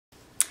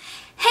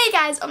Hey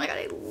guys, oh my god,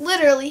 I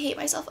literally hate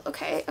myself.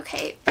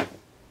 Okay.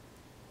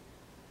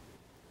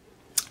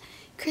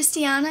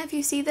 Christiana, if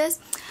you see this,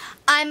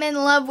 I'm in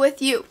love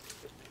with you.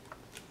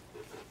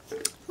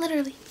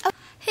 Literally. Oh.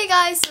 Hey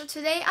guys, so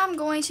today I'm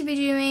going to be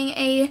doing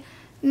a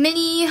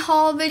mini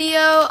haul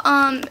video.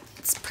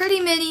 It's pretty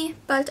mini,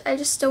 but I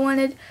just still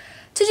wanted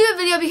to do a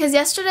video because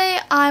yesterday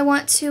I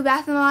went to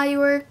Bath & Body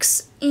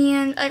Works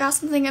and I got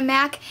something at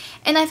MAC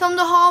and I filmed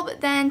a haul,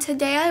 but then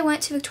today I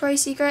went to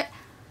Victoria's Secret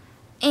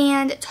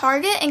and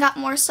Target and got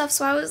more stuff,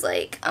 so I was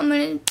like, I'm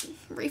gonna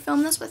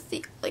refilm this with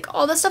the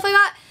all the stuff I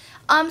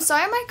got.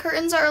 Sorry my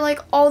curtains are like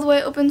all the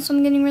way open, so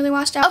I'm getting really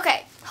washed out.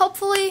 Okay,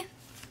 hopefully,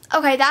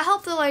 okay, that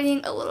helped the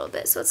lighting a little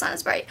bit so it's not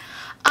as bright.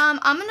 I'm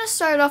gonna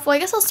start off, well I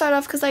guess I'll start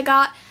off because I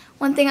got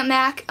one thing at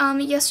MAC.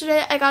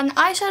 Yesterday I got an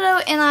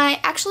eyeshadow and I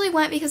actually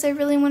went because I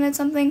really wanted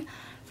something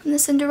from the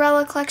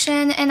Cinderella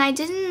collection and I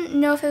didn't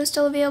know if it was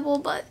still available,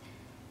 but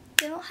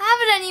they don't have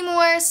it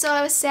anymore, so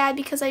I was sad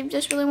because I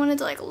just really wanted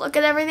to like look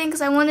at everything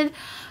because I wanted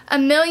a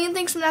million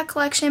things from that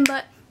collection,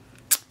 but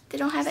they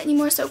don't have it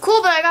anymore. So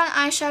cool, but I got an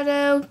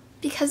eyeshadow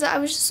because I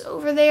was just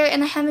over there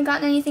and I haven't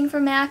gotten anything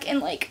from MAC in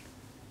like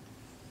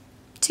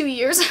 2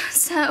 years.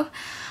 So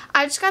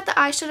I just got the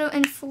eyeshadow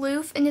in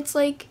Floof and it's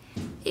like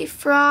a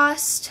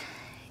frost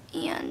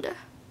and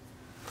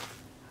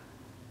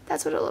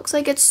that's what it looks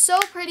like. It's so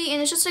pretty and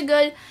it's just a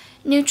good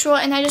neutral,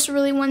 and I just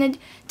really wanted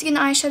to get an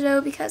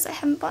eyeshadow because I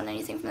haven't bought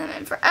anything from them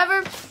in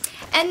forever.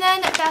 And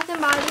then Bath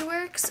 & Body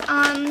Works,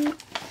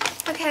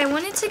 okay, I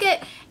wanted to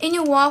get a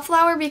new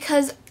wallflower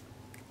because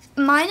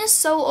mine is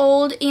so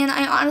old and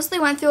I honestly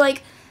went through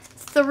like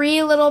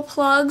 3 little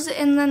plugs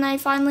and then I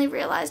finally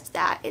realized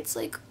that it's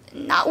like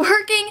not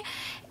working,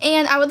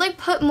 and I would like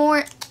put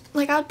more,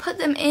 like I would put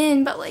them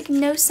in, but like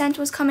no scent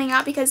was coming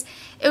out because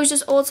it was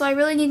just old, so I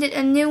really needed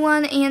a new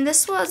one, and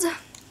this was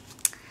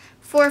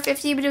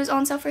 $4.50, but it was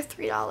on sale for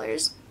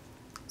 $3.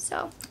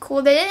 So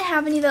cool. They didn't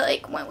have any that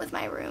like went with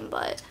my room,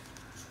 but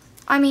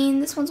I mean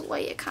this one's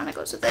white, it kind of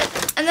goes with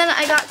it. And then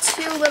I got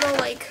 2 little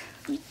like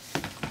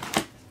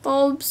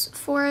bulbs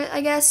for it, I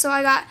guess. So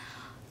I got,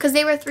 because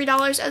they were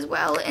 $3 as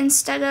well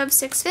instead of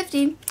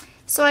 $6.50.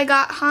 So I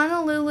got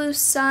Honolulu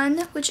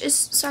Sun, which is,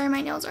 sorry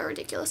my nails are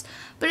ridiculous,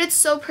 but it's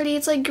so pretty.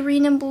 It's like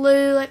green and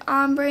blue, like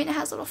ombre, and it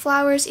has little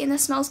flowers and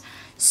it smells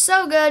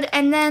so good.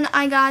 And then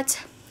I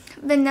got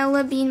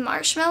Vanilla Bean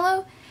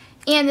Marshmallow,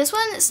 and this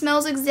one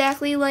smells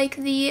exactly like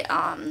the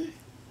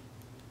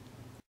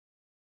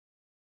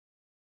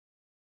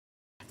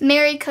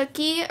Mary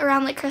Cookie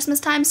around like Christmas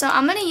time, so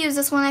I'm gonna use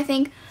this one I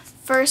think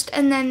first,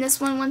 and then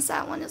this one once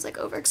that one is like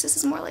over, because this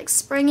is more like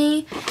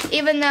springy,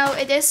 even though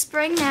it is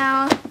spring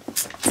now.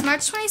 It's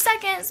March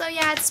 22nd, so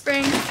yeah, it's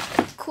spring.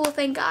 Cool,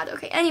 thank God.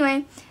 Okay,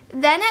 anyway,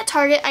 then at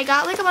Target I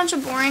got like a bunch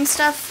of boring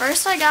stuff.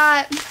 First I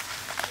got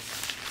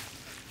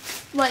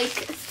like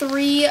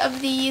 3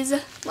 of these,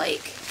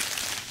 like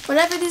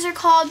whatever these are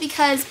called,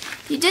 because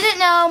if you didn't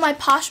know, my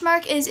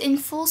Poshmark is in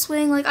full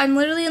swing. Like I'm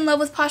literally in love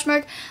with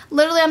Poshmark.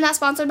 Literally, I'm not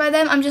sponsored by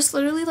them, I'm just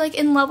literally like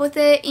in love with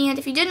it. And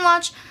if you didn't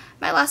watch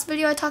my last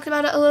video, I talked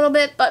about it a little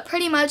bit, but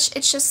pretty much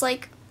it's just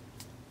like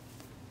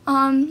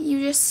you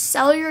just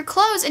sell your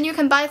clothes and you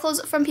can buy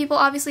clothes from people,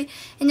 obviously,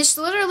 and it's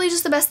literally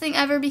just the best thing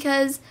ever,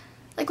 because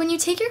like when you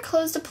take your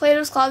clothes to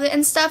Plato's Closet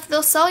and stuff,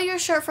 they'll sell your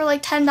shirt for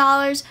like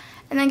 $10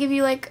 and then give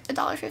you like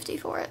 $1.50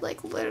 for it.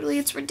 Like literally,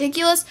 it's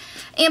ridiculous.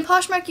 And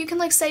Poshmark, you can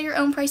like set your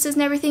own prices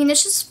and everything, and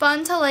it's just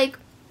fun to like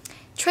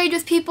trade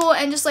with people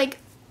and just like,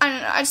 I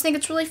don't know, I just think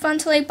it's really fun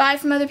to like buy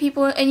from other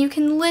people, and you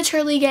can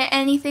literally get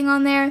anything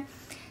on there.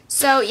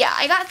 So yeah,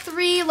 I got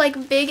 3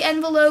 like big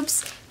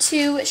envelopes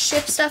to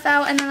ship stuff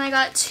out, and then I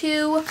got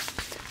 2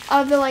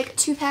 of the like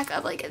 2-pack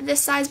of like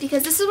this size,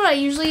 because this is what I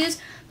usually use,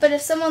 but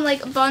if someone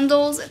like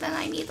bundles, then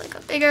I need like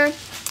a bigger.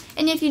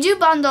 And if you do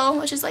bundle,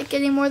 which is like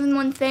getting more than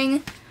one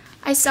thing,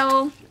 I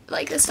sell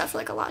like this stuff for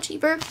like a lot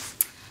cheaper.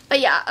 But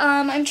yeah,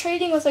 I'm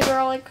trading with a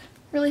girl like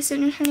really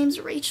soon, and her name's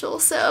Rachel.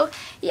 So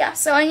yeah,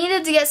 so I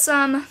needed to get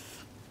some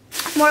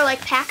more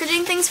like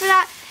packaging things for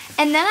that.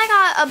 And then I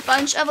got a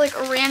bunch of like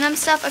random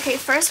stuff. Okay,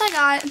 first I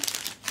got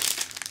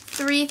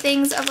 3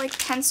 things of like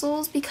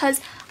pencils,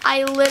 because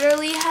I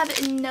literally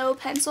have no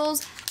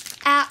pencils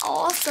at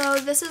all. So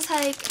this is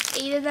like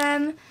 8 of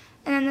them,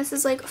 and then this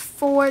is like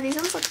 4. These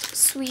ones look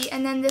sweet.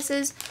 And then this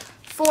is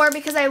 4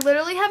 because I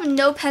literally have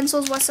no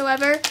pencils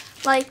whatsoever.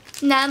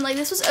 Like none. Like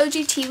this was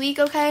OGT week,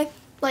 okay?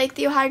 Like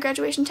the Ohio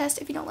graduation test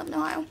if you don't live in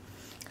Ohio.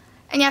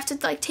 And you have to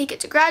like take it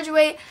to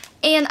graduate.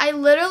 And I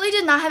literally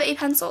did not have a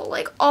pencil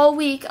like all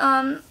week.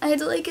 I had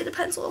to like get a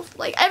pencil.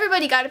 Like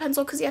everybody got a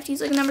pencil because you have to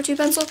use like a number 2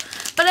 pencil.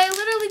 But I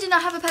literally did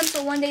not have a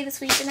pencil one day this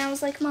week, and I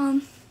was like,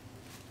 Mom,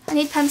 I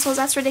need pencils.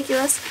 That's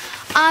ridiculous.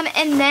 And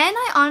then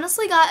I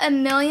honestly got a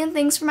million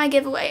things for my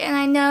giveaway. And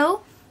I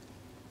know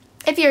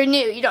if you're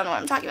new, you don't know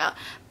what I'm talking about.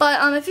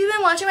 But if you've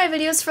been watching my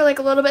videos for like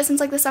a little bit since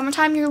like the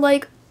summertime, you're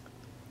like,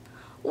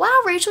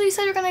 wow, Rachel, you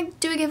said you're gonna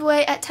do a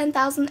giveaway at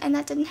 10,000 and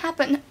that didn't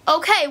happen.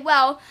 Okay,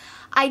 well,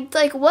 I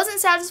like wasn't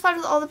satisfied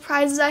with all the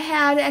prizes I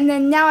had, and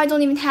then now I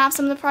don't even have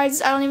some of the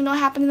prizes. I don't even know what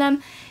happened to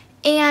them.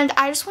 And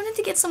I just wanted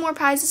to get some more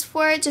prizes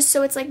for it just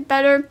so it's like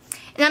better.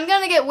 And I'm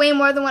going to get way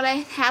more than what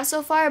I have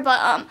so far, but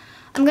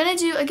I'm going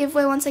to do a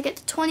giveaway once I get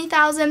to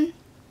 20,000.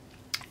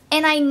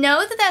 And I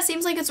know that that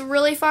seems like it's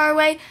really far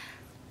away,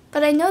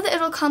 but I know that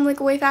it'll come like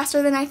way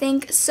faster than I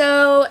think.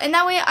 So, and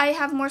that way I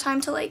have more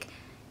time to like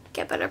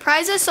get better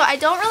prizes. So I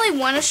don't really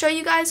want to show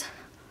you guys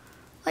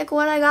like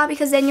what I got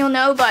because then you'll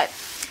know, but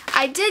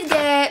I did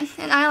get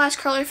an eyelash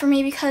curler for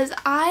me because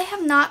I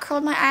have not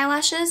curled my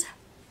eyelashes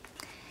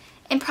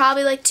in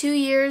probably like 2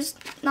 years,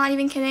 not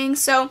even kidding.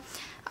 So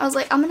I was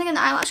like, I'm gonna get an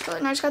eyelash curler,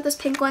 and I just got this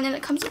pink one, and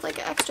it comes with like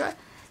an extra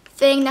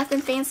thing, nothing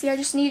fancy. I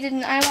just needed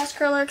an eyelash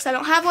curler because I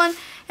don't have one.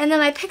 And then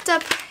I picked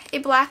up a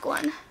black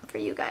one for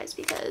you guys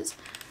because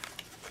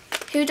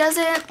who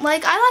doesn't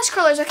like eyelash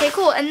curlers? Okay,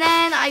 cool. And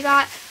then I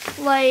got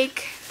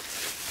like,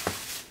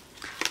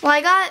 well,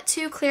 I got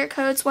 2 clear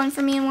coats, one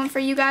for me and one for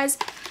you guys.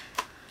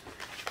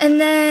 And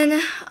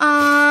then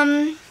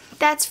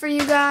that's for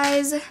you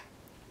guys.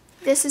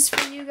 This is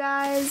for you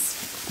guys.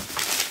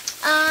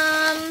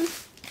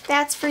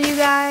 That's for you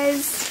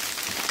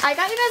guys. I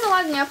got you guys a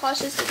lot of nail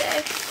polishes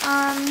today.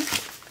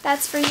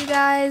 That's for you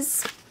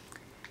guys.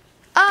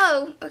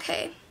 Oh,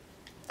 okay.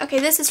 Okay,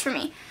 this is for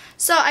me.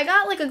 So I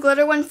got like a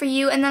glitter one for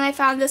you, and then I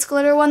found this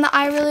glitter one that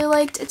I really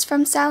liked. It's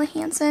from Sally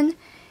Hansen,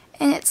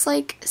 and it's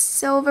like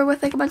silver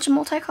with like a bunch of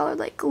multicolored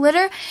like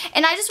glitter.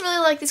 And I just really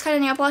like these kind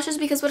of nail polishes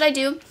because what I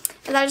do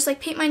is I just like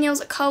paint my nails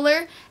a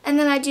color, and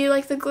then I do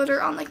like the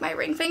glitter on like my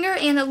ring finger,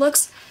 and it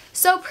looks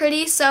so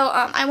pretty. So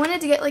I wanted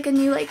to get like a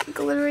new like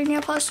glittery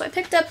nail polish, so I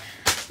picked up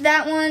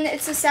that one.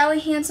 It's a Sally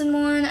Hansen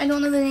one. I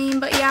don't know the name,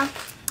 but yeah.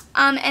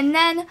 And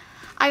then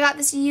I got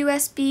this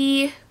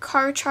USB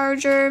car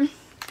charger,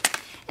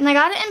 and I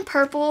got it in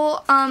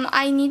purple.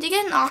 I need to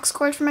get an aux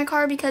cord for my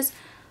car because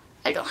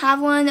I don't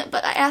have one,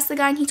 but I asked the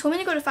guy and he told me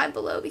to go to Five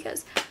Below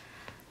because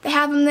they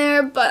have them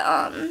there. But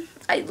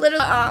I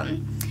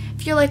literally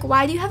if you're like,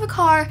 why do you have a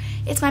car?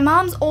 It's my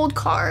mom's old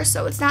car,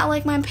 so it's not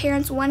like my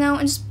parents went out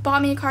and just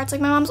bought me a car. It's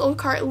like my mom's old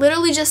car. It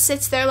literally just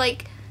sits there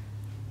like,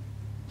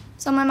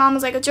 so my mom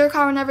was like, it's your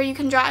car whenever you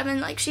can drive,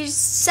 and like she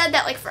said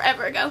that like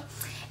forever ago.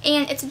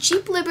 And it's a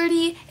Jeep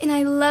Liberty, and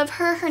I love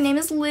her. Her name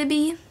is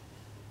Libby.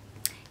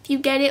 If you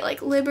get it,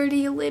 like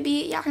Liberty,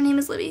 Libby. Yeah, her name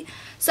is Libby.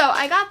 So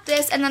I got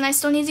this, and then I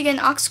still need to get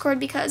an aux cord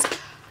because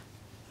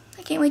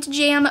I can't wait to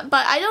jam.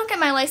 But I don't get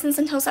my license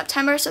until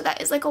September, so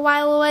that is like a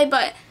while away.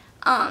 But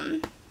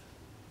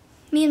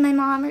me and my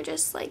mom are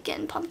just like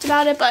getting pumped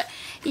about it. But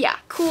yeah,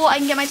 cool. I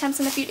can get my temps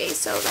in a few days,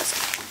 so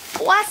that's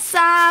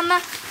awesome.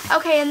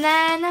 Okay, and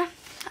then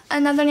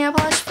another nail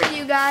polish for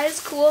you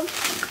guys. Cool.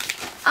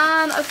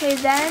 Okay,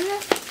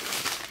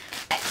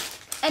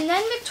 and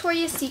then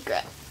Victoria's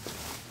Secret.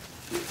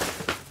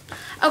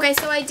 Okay,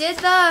 so I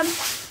did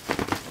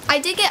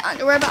get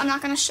underwear, but I'm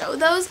not going to show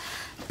those.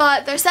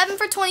 But they're 7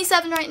 for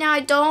 $27 right now.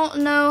 I don't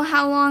know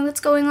how long that's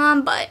going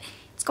on, but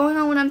it's going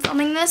on when I'm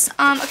filming this.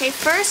 Okay,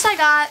 first I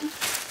got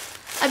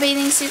a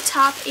bathing suit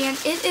top, and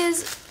it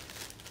is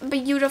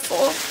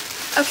beautiful.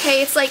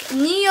 Okay, it's like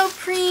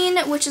neoprene,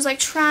 which is like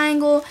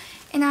triangle,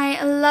 and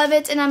I love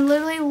it. And I'm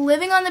literally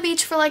living on the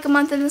beach for like a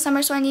month in the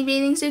summer, so I need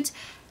bathing suits.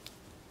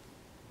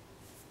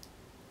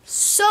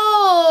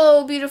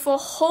 So beautiful.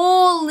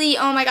 Holy,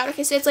 oh my god.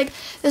 Okay, so it's like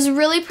this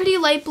really pretty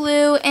light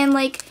blue and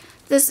like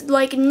this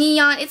like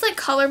neon. It's like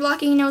color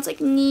blocking, you know, it's like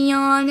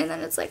neon and then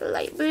it's like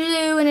light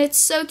blue, and it's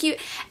so cute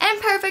and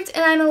perfect,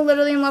 and I'm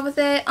literally in love with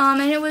it.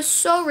 And it was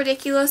so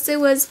ridiculous.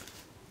 It's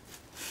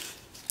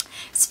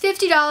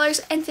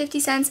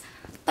 $50.50,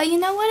 but you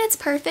know what? It's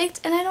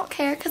perfect, and I don't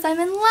care because I'm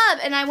in love.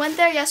 And I went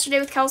there yesterday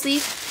with Kelsey,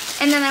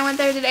 and then I went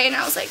there today, and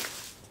I was like,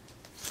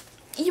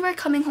 you are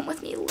coming home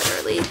with me,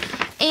 literally.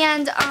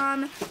 And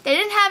they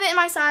didn't have it in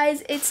my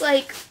size. It's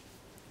like,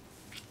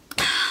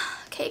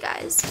 okay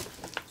guys,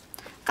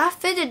 got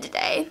fitted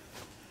today.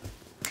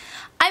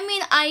 I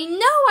mean, I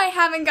know I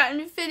haven't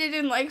gotten fitted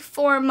in like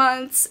 4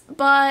 months,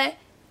 but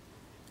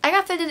I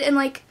got fitted in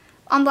like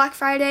on Black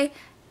Friday,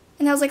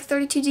 and that was like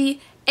 32D,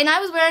 and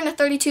I was wearing a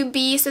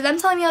 32B, so them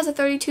telling me I was a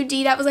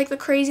 32D, that was like the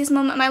craziest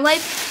moment of my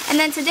life. And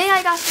then today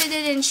I got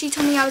fitted, and she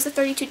told me I was a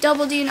 32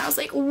 double D, and I was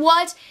like,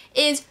 what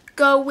is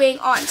going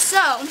on?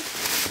 So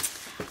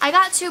I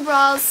got 2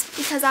 bras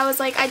because I was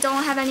like, I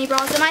don't have any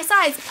bras in my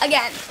size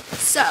again,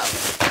 so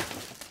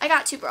I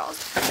got 2 bras.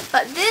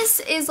 But this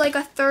is like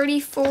a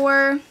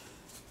 34D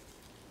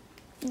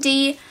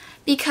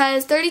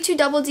because 32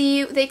 double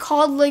D, they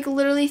called like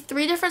literally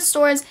 3 different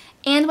stores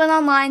and went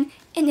online,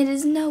 and it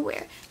is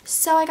nowhere.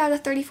 So I got a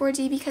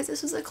 34D because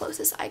this was the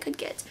closest I could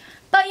get.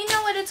 But you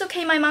know what? It's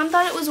okay. My mom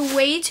thought it was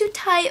way too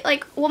tight.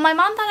 Like, well, my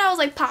mom thought I was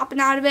like popping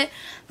out of it,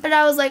 but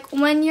I was like,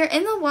 when you're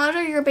in the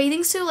water, your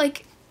bathing suit,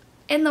 like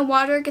in the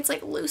water, it gets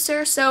like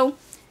looser. So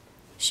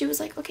she was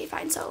like, okay,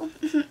 fine. So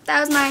that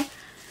was my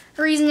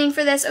reasoning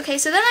for this. Okay,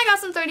 so then I got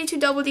some 32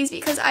 double Ds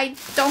because I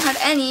don't have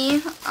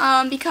any,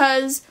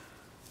 because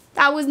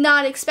that was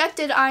not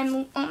expected.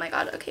 Oh my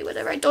god, okay,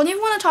 whatever. I don't even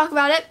want to talk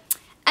about it.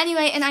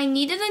 Anyway, and I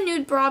needed a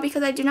nude bra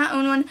because I do not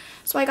own one,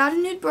 so I got a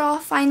nude bra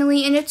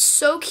finally, and it's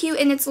so cute,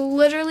 and it's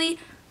literally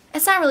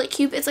it's not really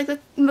cute. It's like the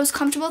most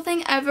comfortable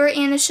thing ever,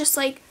 and it's just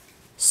like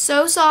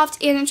so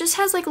soft, and it just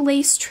has like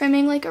lace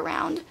trimming like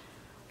around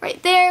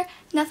right there.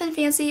 Nothing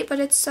fancy, but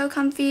it's so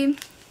comfy.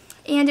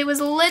 And it was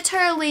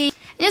literally,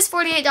 it is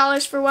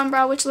 $48 for one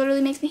bra, which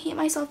literally makes me hate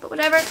myself, but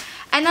whatever.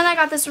 And then I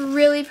got this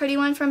really pretty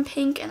one from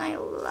Pink, and I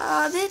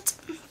love it.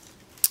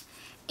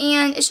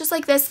 And it's just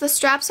like this. The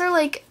straps are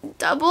like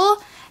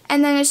double,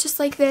 and then it's just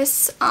like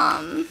this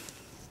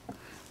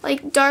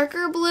like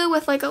darker blue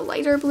with like a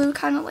lighter blue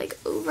kind of like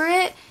over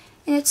it.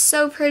 And it's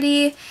so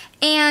pretty.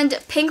 And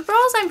Pink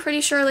bras, I'm pretty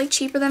sure, are like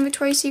cheaper than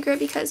Victoria's Secret,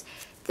 because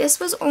this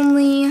was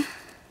only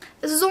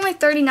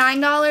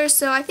 $39,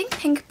 so I think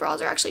Pink bras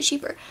are actually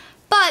cheaper.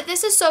 But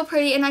this is so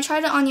pretty, and I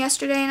tried it on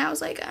yesterday, and I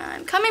was like,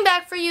 I'm coming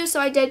back for you,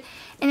 so I did,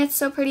 and it's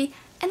so pretty,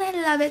 and I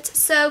love it.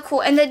 So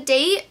cool. And the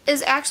Date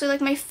is actually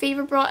like my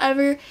favorite bra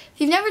ever. If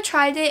you've never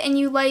tried it and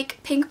you like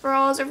Pink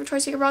bras or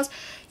Victoria's Secret bras,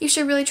 you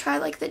should really try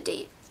like the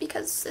Date,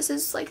 because this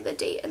is like the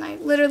Date, and I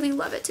literally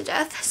love it to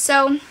death.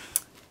 So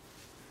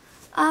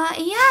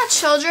yeah,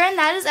 children,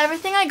 that is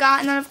everything I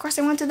got. And then of course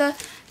I went to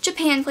the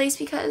Japan place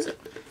because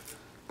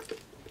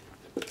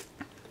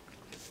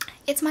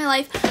it's my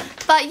life.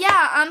 But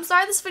yeah, I'm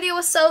sorry this video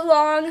was so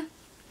long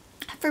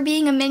for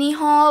being a mini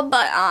haul,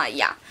 but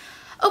yeah.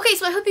 Okay,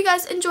 so I hope you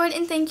guys enjoyed,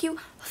 and thank you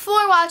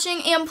for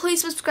watching, and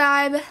please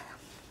subscribe.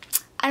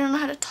 I don't know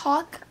how to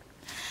talk.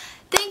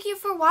 Thank you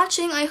for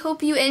watching. I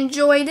hope you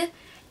enjoyed,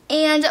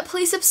 and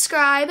please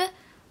subscribe.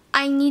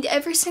 I need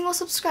every single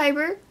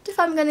subscriber if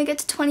I'm going to get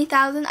to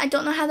 20,000. I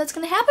don't know how that's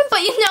going to happen,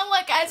 but you know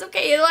what, guys?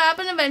 Okay, it'll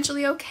happen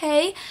eventually,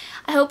 okay?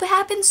 I hope it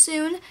happens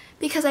soon,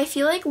 because I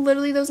feel like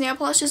literally those nail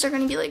polishes are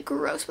going to be like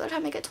gross by the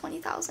time I get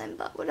 20,000,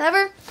 but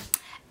whatever.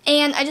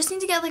 And I just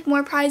need to get like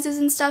more prizes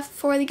and stuff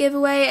for the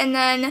giveaway, and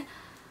then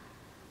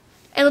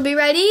it'll be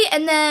ready,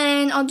 and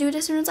then I'll do it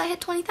as soon as I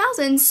hit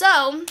 20,000.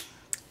 So,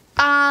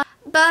 yeah,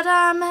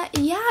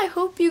 I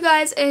hope you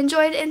guys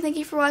enjoyed, and thank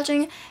you for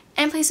watching.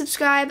 And please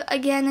subscribe.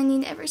 Again, I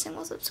need every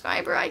single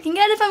subscriber I can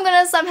get if I'm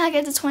going to somehow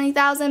get to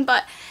 20,000.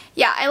 But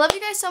yeah, I love you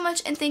guys so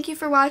much, and thank you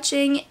for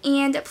watching.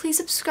 And please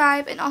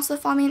subscribe, and also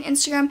follow me on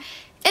Instagram.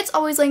 It's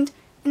always linked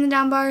in the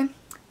down bar.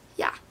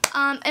 Yeah.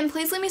 And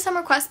please leave me some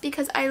requests,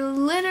 because I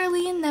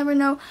literally never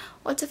know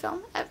what to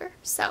film ever.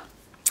 So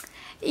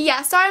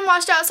yeah, sorry I'm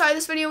washed out. Sorry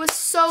this video was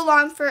so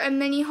long for a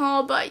mini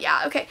haul. But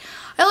yeah, okay.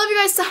 I love you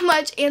guys so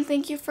much, and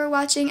thank you for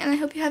watching. And I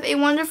hope you have a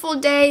wonderful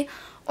day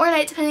or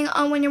night, depending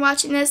on when you're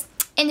watching this.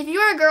 And if you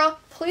are a girl,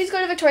 please go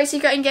to Victoria's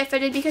Secret and get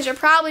fitted, because you're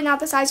probably not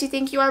the size you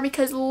think you are,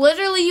 because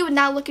literally you would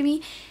now look at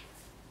me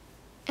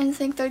and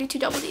think 32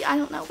 double D. I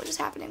don't know what is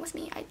happening with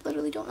me. I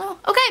literally don't know.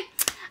 Okay,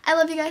 I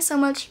love you guys so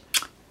much.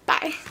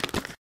 Bye.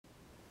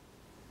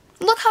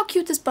 Look how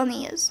cute this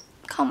bunny is.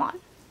 Come on.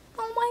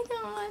 Oh my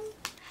god.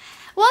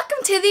 Welcome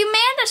to the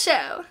Amanda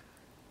Show.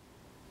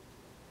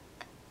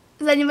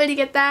 Does anybody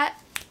get that?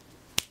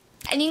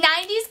 Any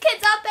 90s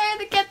kids out there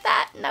that get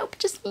that? Nope,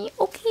 just me.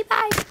 Okay,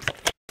 bye.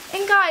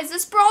 And guys,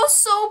 this bra is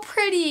so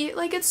pretty.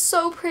 Like, it's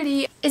so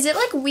pretty. Is it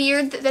like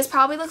weird that this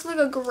probably looks like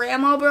a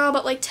grandma bra,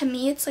 but like to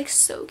me it's like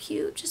so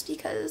cute, just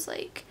because,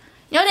 like,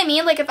 you know what I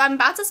mean? Like, if I'm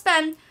about to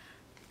spend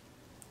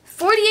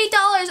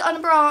 $48 on a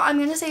bra, I'm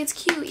gonna say it's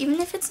cute, even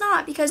if it's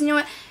not, because you know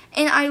what?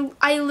 And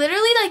I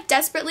literally like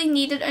desperately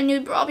needed a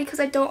nude bra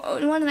because I don't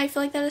own one, and I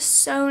feel like that is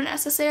so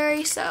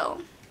necessary. So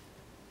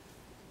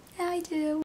yeah, I do.